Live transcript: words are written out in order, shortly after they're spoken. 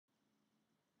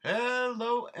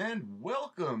Hello and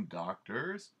welcome,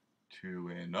 doctors, to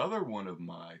another one of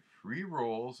my free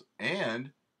rolls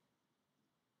and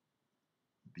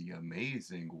the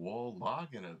amazing wall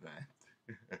login event.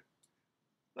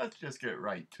 Let's just get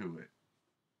right to it.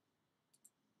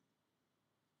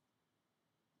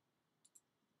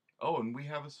 Oh, and we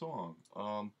have a song.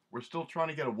 We're still trying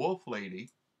to get a wolf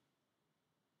lady,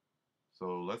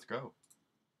 so let's go.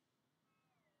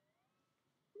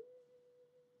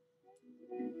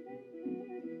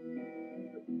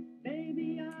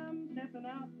 Baby, I'm stepping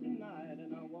out tonight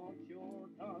and I want your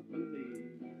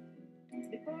company.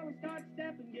 Before we start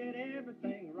stepping, get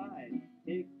everything right.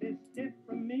 Take this tip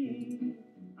from me.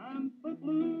 I'm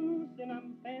footloose and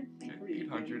I'm fancy free.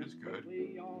 800 is good.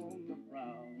 On the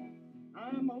prowl.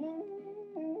 I'm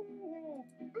alone,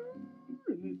 and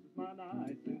this is my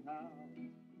night and how.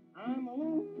 I'm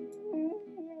alone,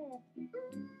 and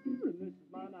this is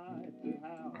my night and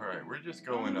how. All right, we're just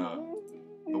going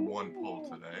the one pull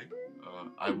today.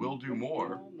 I will do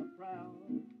more.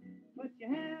 Put your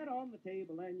hat on the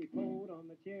table and your coat on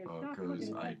the chair.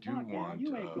 Because I do want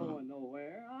you ain't going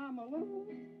nowhere. I'm alone.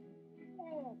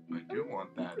 I do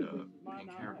want that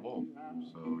pink-haired wolf.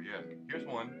 So yeah, here's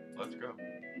one. Let's go.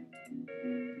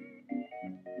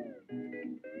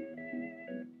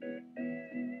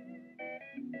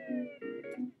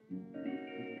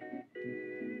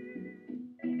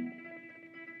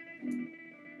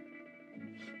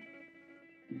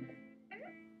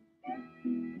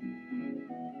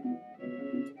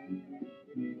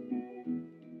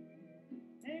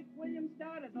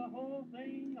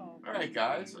 Alright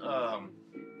guys,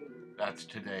 that's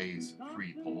today's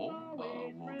free poll.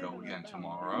 We'll go again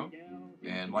tomorrow.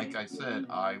 And like I said,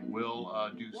 I will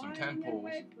do some 10 polls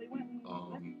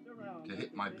to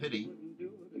hit my pity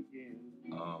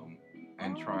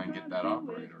and try and get that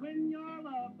operator.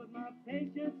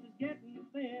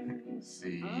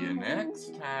 See you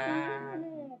next time.